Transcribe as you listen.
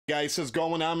Guys, what's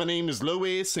going on? My name is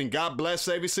Louis, and God bless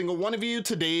every single one of you.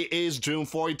 Today is June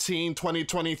 14,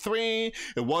 2023,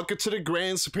 and welcome to the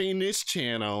Grand Supreme News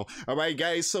channel. Alright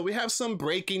guys, so we have some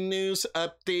breaking news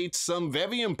updates, some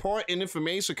very important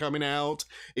information coming out.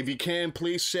 If you can,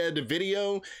 please share the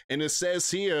video. And it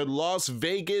says here, Las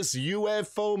Vegas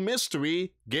UFO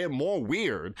mystery get more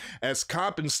weird as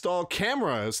cop install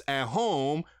cameras at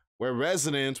home where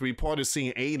residents reported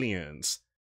seeing aliens.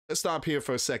 Let's stop here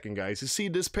for a second, guys. You see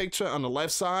this picture on the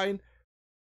left side?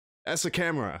 That's a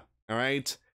camera, all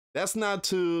right? That's not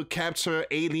to capture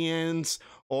aliens,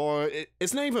 or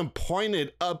it's not even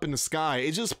pointed up in the sky.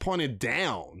 It's just pointed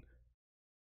down.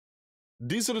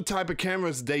 These are the type of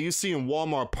cameras that you see in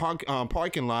Walmart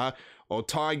parking lot, or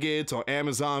Target, or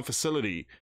Amazon facility.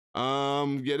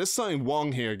 Yeah, there's something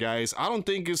wrong here, guys. I don't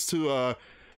think it's to,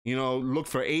 look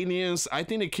for aliens. I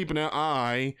think they're keeping an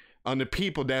eye on the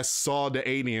people that saw the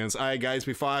aliens. All right, guys,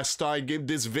 before I start, give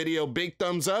this video a big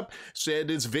thumbs up. Share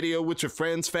this video with your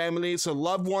friends, families, and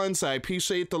loved ones. I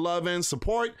appreciate the love and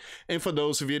support. And for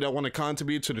those of you that want to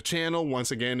contribute to the channel, once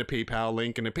again, the PayPal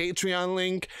link and the Patreon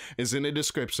link is in the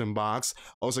description box.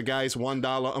 Also, guys,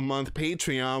 $1 a month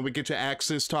Patreon. We get you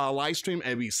access to our live stream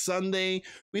every Sunday.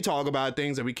 We talk about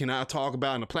things that we cannot talk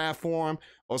about on the platform.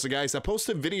 Also, guys, I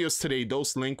posted videos today.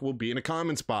 Those links will be in the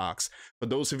comments box. For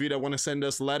those of you that want to send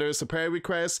us letters or prayer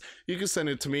requests, you can send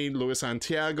it to me, Louis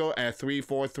Santiago, at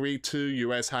 3432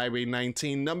 US Highway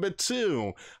 19, number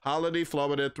 2, Holiday,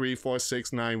 Florida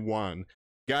 34691.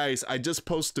 Guys, I just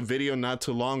posted a video not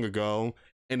too long ago.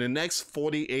 In the next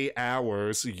 48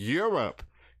 hours, Europe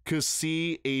could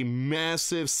see a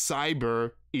massive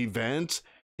cyber event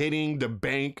hitting the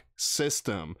bank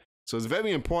system. So it's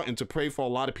very important to pray for a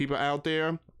lot of people out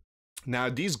there. Now,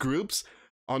 these groups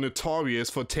are notorious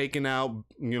for taking out,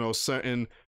 certain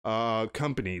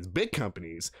companies, big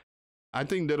companies. I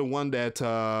think they're the one that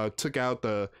took out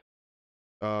the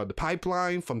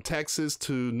pipeline from Texas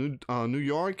to New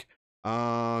York.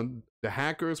 The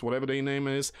hackers, whatever their name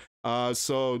is.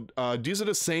 So these are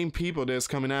the same people that's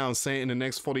coming out and saying in the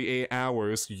next 48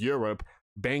 hours, Europe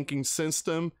banking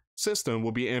system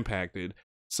will be impacted.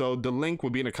 So the link will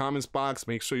be in the comments box.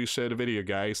 Make sure you share the video,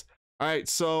 guys. All right,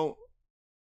 so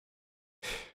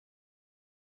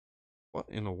what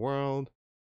in the world?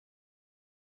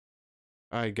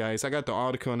 All right, guys, I got the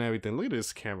article and everything. Look at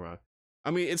this camera.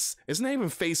 I mean, it's not even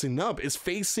facing up. It's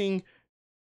facing.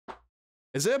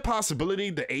 Is there a possibility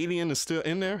the alien is still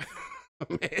in there?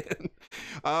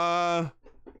 Man,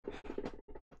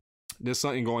 there's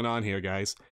something going on here,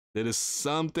 guys. There is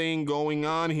something going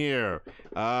on here.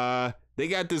 They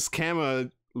got this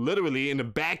camera literally in the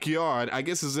backyard. I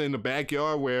guess it's in the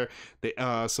backyard where they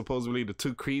supposedly the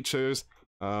two creatures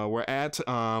were at.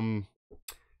 All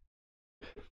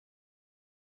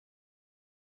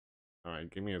right,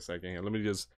 give me a second here. Let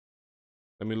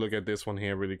me look at this one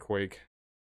here really quick.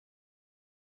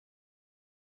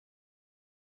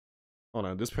 Hold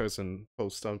on, this person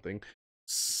posted something.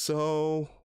 So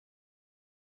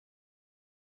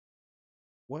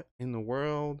what in the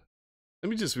world? Let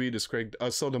me just read this quick.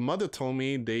 So the mother told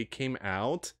me they came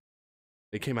out.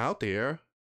 They came out there.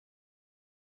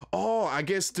 Oh, I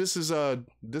guess this is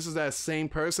that same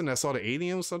person that saw the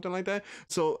alien or something like that.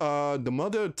 So the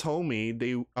mother told me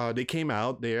they came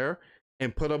out there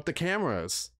and put up the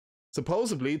cameras,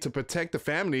 supposedly to protect the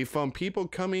family from people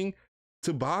coming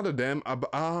to bother them.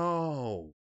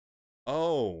 Oh,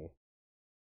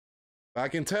 I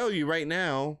can tell you right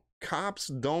now, cops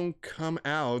don't come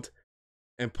out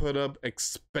and put up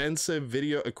expensive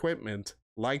video equipment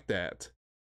like that.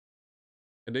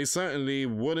 And they certainly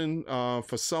wouldn't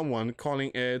for someone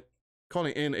calling in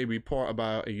a report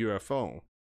about a UFO.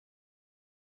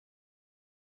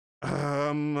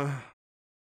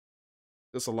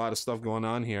 There's a lot of stuff going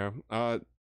on here. I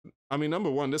mean, number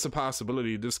one, there's a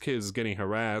possibility this kid is getting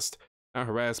harassed. Not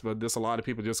harassed, but there's a lot of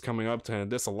people just coming up to him.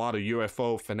 There's a lot of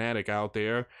UFO fanatic out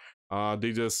there.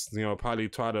 They just, probably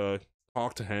try to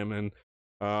talk to him, and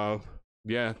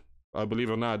yeah, believe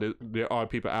it or not, there are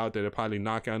people out there that probably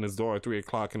knock on his door at 3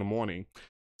 o'clock in the morning.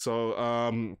 So,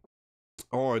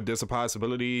 or there's a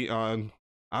possibility, I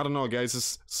don't know, guys,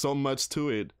 there's so much to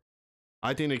it.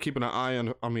 I think they're keeping an eye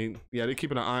on, they're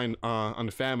keeping an eye on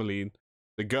the family.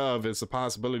 The Gov is a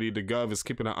possibility. The Gov is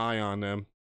keeping an eye on them.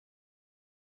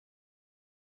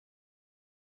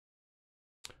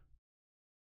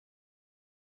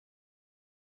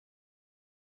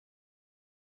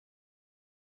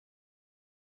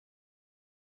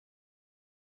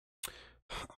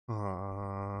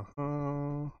 All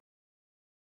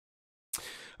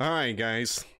right,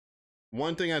 guys.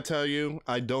 One thing I tell you,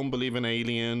 I don't believe in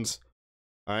aliens.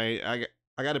 I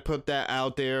I got to put that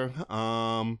out there.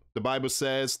 The Bible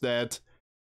says that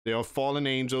there are fallen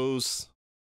angels,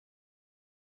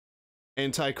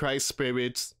 antichrist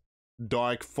spirits,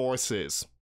 dark forces.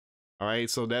 All right,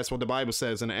 so that's what the Bible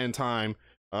says in the end time.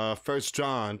 First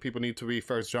John, people need to read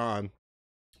First John,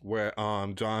 where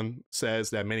John says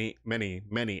that many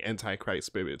antichrist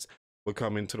spirits will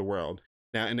come into the world.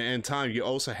 Now, in the end time, you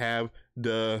also have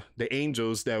the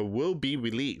angels that will be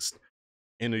released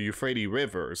in the Euphrates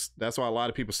rivers. That's why a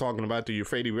lot of people are talking about the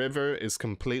Euphrates River is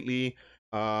completely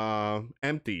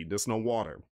empty. There's no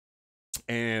water,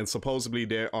 and supposedly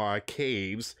there are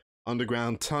caves,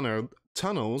 underground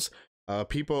tunnels.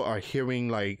 People are hearing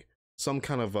like some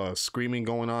kind of screaming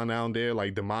going on down there,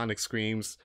 like demonic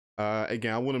screams.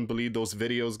 Again, I wouldn't believe those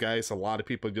videos, guys. A lot of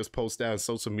people just post that on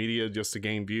social media just to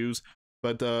gain views.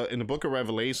 But in the book of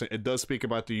Revelation, it does speak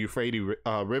about the Euphrates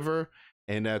River,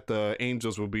 and that the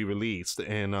angels will be released.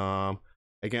 And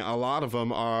again, a lot of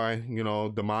them are, you know,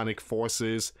 demonic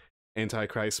forces,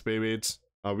 antichrist spirits.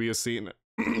 We are seeing,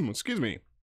 excuse me,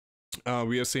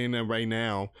 we are seeing them right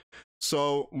now.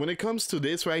 So when it comes to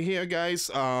this right here,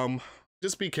 guys,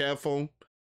 just be careful,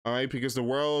 all right? Because the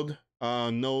world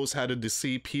knows how to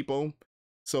deceive people.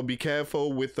 So be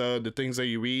careful with the things that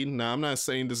you read. Now, I'm not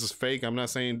saying this is fake. I'm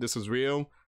not saying this is real.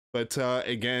 But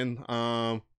again,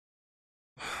 I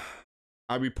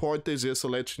report this just to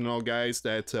let you know, guys,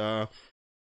 that,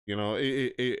 you know,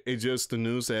 it's just the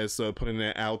news that's putting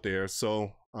it out there.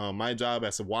 So my job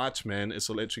as a watchman is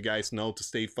to let you guys know to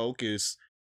stay focused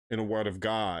in the word of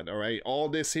God. All right. All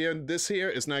this here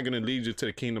is not going to lead you to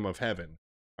the kingdom of heaven.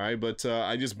 All right. But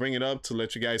I just bring it up to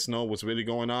let you guys know what's really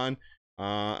going on.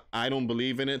 I don't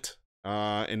believe in it.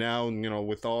 And now, you know,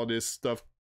 with all this stuff,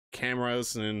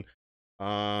 cameras and,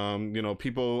 you know,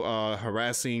 people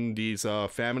harassing these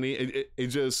family, it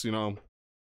just, you know,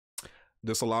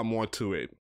 there's a lot more to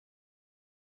it.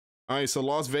 All right, so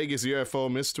Las Vegas UFO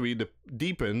mystery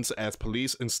deepens as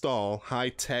police install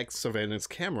high-tech surveillance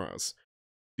cameras.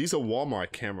 These are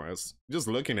Walmart cameras. Just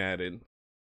looking at it.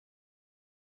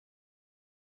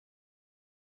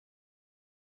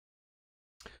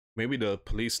 Maybe the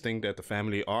police think that the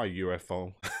family are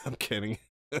UFO. I'm kidding.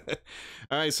 All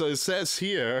right, so it says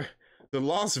here, the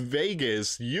Las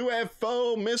Vegas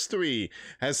UFO mystery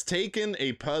has taken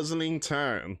a puzzling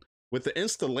turn with the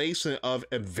installation of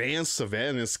advanced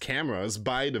surveillance cameras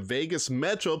by the Vegas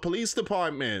Metro Police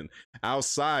Department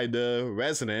outside the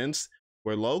residence,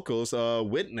 where locals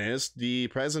witnessed the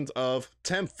presence of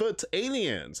 10-foot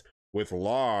aliens with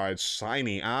large,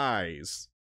 shiny eyes.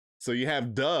 So you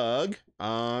have Doug,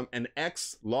 an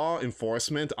ex-law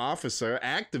enforcement officer,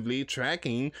 actively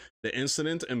tracking the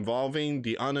incident involving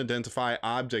the unidentified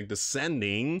object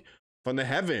descending from the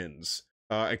heavens.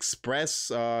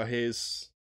 Express his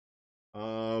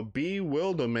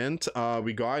bewilderment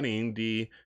regarding the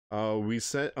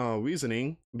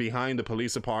reasoning behind the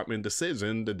police department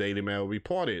decision, the Daily Mail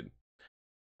reported.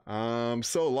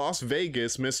 So Las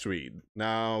Vegas mystery.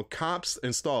 Now, cops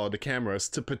installed the cameras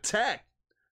to protect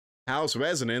house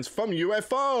residents from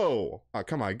UFO. Oh,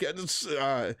 come on, get this.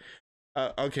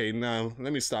 Okay, now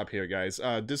let me stop here, guys.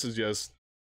 This is just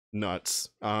nuts.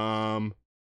 There's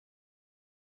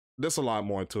a lot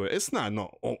more to it. It's not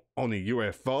only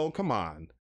UFO. Come on.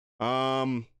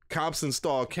 Cops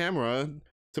install camera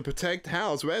to protect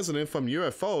house resident from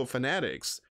UFO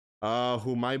fanatics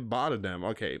who might bother them.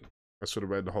 Okay, I should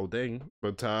have read the whole thing,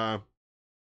 but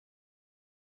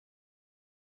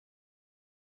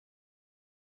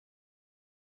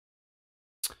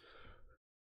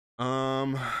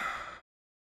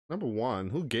number one,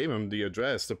 who gave him the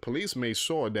address? The police made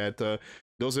sure that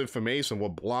those information were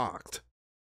blocked.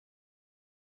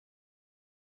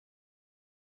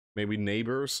 Maybe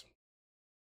neighbors.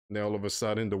 Then all of a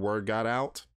sudden the word got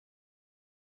out.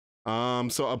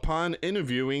 So upon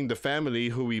interviewing the family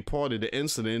who reported the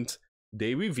incident,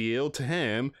 they revealed to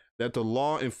him that the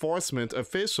law enforcement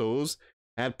officials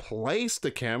had placed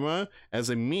the camera as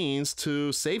a means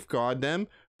to safeguard them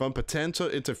from potential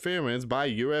interference by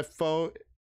UFO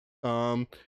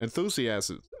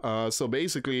enthusiasts. So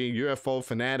basically UFO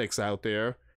fanatics out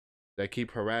there that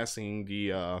keep harassing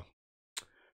the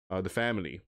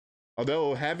family.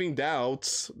 Although having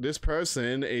doubts, this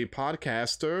person, a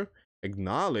podcaster,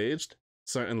 acknowledged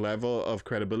certain level of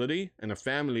credibility in the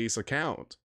family's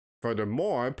account.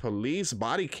 Furthermore, police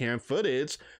body cam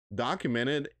footage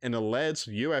documented an alleged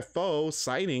UFO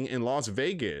sighting in Las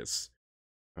Vegas.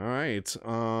 All right.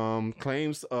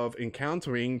 Claims of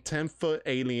encountering 10-foot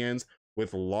aliens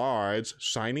with large,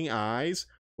 shining eyes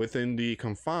within the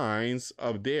confines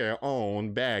of their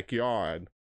own backyard.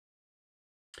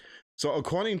 So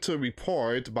according to a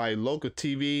report by local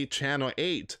TV Channel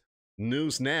 8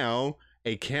 News Now,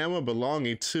 a camera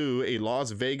belonging to a Las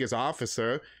Vegas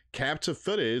officer captured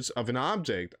footage of an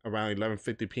object around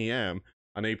 11:50 p.m.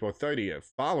 on April 30th,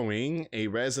 following a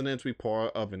resident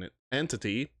report of an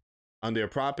entity on their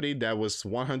property that was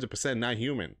 100% not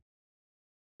human.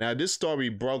 Now, this story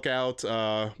broke out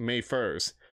May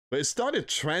 1st, but it started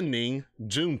trending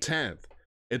June 10th.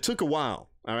 It took a while,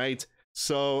 all right?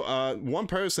 So one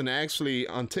person actually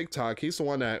on TikTok, he's the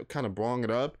one that kind of brought it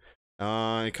up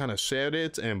and kind of shared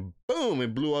it, and boom,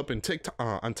 it blew up in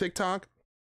on TikTok.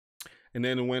 And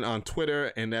then it went on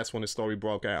Twitter, and that's when the story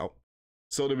broke out.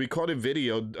 So the recorded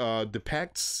video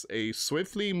depicts a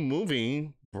swiftly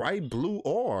moving bright blue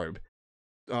orb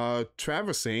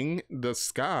traversing the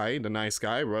sky, the night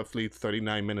sky, roughly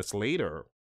 39 minutes later.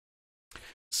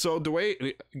 So the way,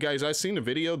 guys, I seen the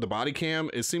video, the body cam,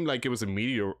 it seemed like it was a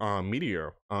meteor.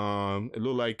 It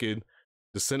looked like it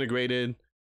disintegrated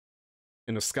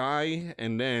in the sky,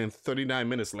 and then 39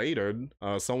 minutes later,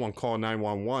 someone called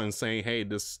 911 saying, "Hey,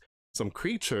 there's some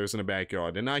creatures in the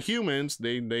backyard. They're not humans.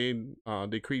 They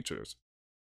creatures."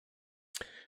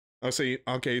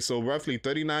 Okay, so roughly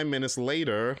 39 minutes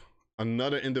later,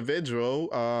 another individual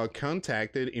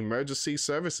contacted emergency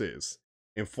services,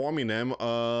 informing them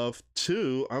of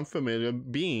two unfamiliar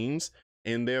beings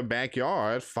in their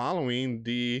backyard following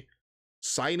the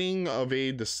sighting of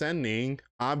a descending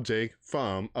object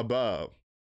from above.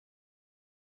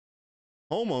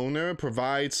 Homeowner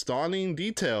provides startling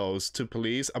details to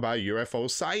police about UFO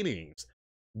sightings.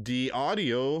 The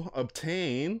audio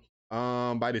obtained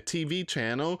by the TV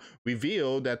channel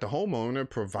revealed that the homeowner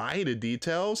provided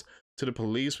details to the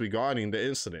police regarding the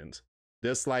incident.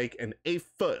 There's like an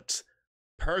 8-foot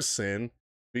person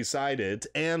beside it,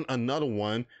 and another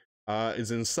one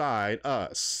is inside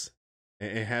us,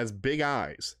 and it has big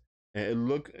eyes,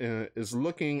 and is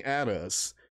looking at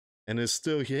us, and it's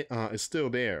still here. It's still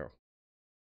there.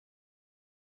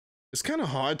 It's kind of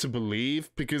hard to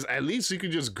believe, because at least you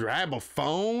could just grab a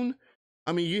phone.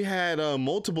 I mean, you had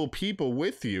multiple people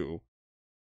with you.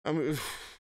 I mean,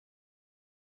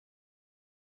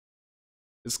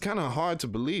 it's kind of hard to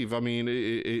believe. I mean,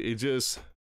 it just,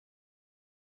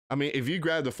 I mean, if you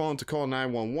grab the phone to call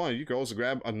 911, you could also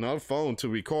grab another phone to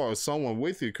record. Someone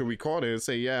with you could record it and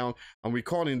say, "Yeah, I'm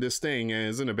recording this thing and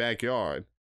it's in the backyard."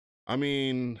 I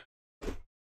mean,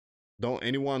 don't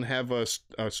anyone have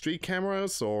street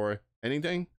cameras or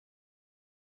anything?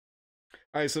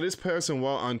 All right, so this person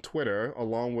wrote on Twitter,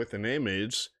 along with an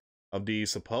image of the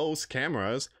supposed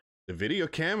cameras, the video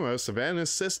camera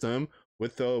surveillance system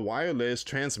with the wireless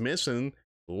transmission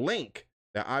link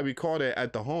that I recorded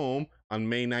at the home on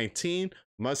May 19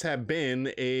 must have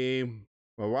been a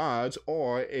mirage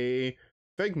or a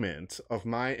figment of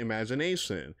my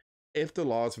imagination, if the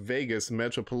Las Vegas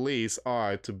Metro Police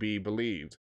are to be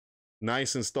believed.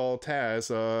 Nice installed task,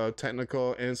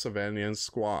 technical and surveillance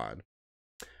squad.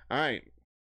 All right.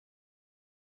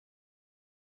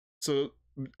 So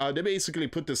they basically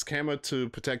put this camera to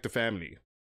protect the family.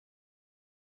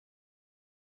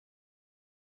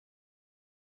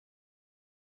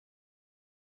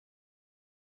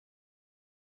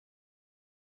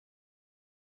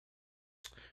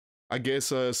 I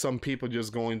guess some people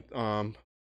just going to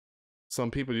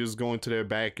their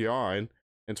backyard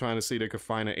and trying to see if they could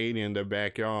find an alien in their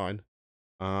backyard.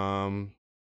 All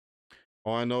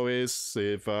I know is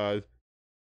if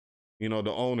you know,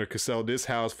 the owner could sell this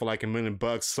house for like $1 million,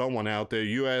 someone out there,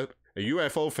 a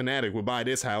UFO fanatic, would buy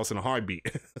this house in a heartbeat.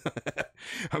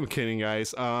 I'm kidding,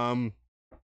 guys.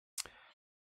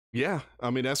 Yeah, I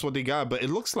mean, that's what they got, but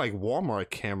it looks like Walmart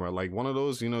camera, like one of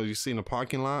those, you know, you see in the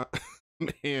parking lot.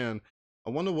 Man, I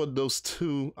wonder what those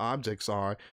two objects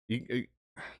are.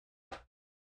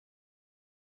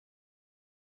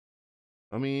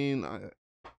 I mean, I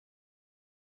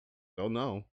don't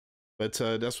know, but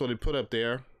that's what they put up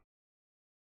there.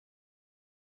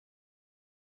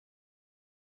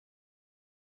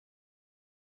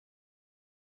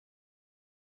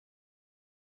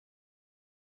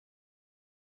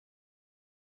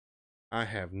 I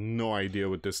have no idea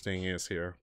what this thing is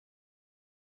here.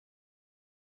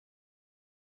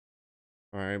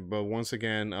 All right, but once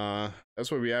again,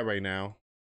 that's where we at right now.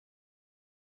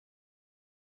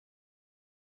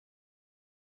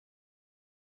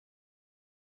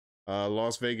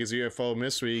 Las Vegas UFO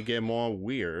mystery get more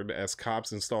weird as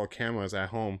cops install cameras at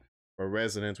home where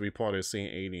residents reported seeing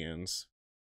aliens.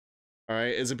 All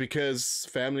right, is it because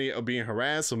family are being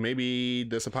harassed, or maybe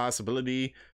there's a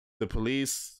possibility the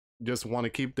police just want to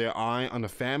keep their eye on the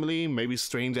family? Maybe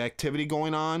strange activity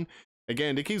going on.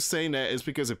 Again, they keep saying that it's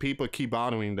because the people keep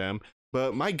bothering them.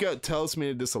 but my gut tells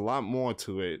me there's a lot more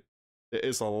to it. There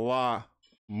is a lot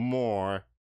more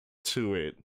to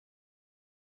it.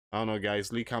 I don't know,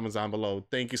 guys. Leave comments down below.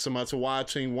 Thank you so much for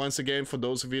watching. Once again, for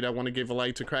those of you that want to give a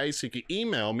life to Christ, you can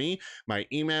email me. My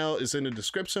email is in the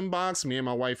description box. Me and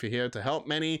my wife are here to help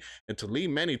many and to lead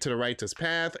many to the righteous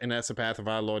path, and that's the path of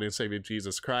our Lord and Savior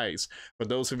Jesus Christ. For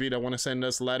those of you that want to send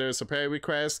us letters or prayer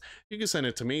requests, you can send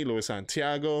it to me, Luis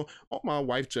Santiago, or my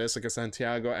wife, Jessica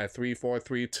Santiago, at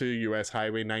 3432 US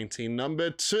Highway 19, number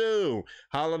 2,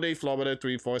 Holiday, Florida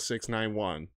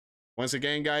 34691. Once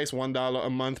again, guys, $1 a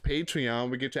month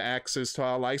Patreon. We get you access to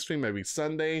our live stream every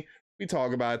Sunday. We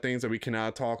talk about things that we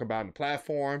cannot talk about on the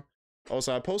platform.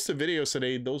 Also, I posted videos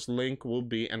today. Those links will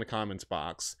be in the comments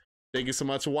box. Thank you so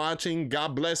much for watching.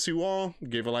 God bless you all.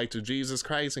 Give a life to Jesus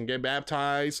Christ and get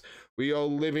baptized. We are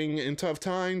living in tough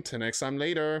times. Till next time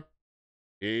later.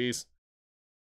 Peace.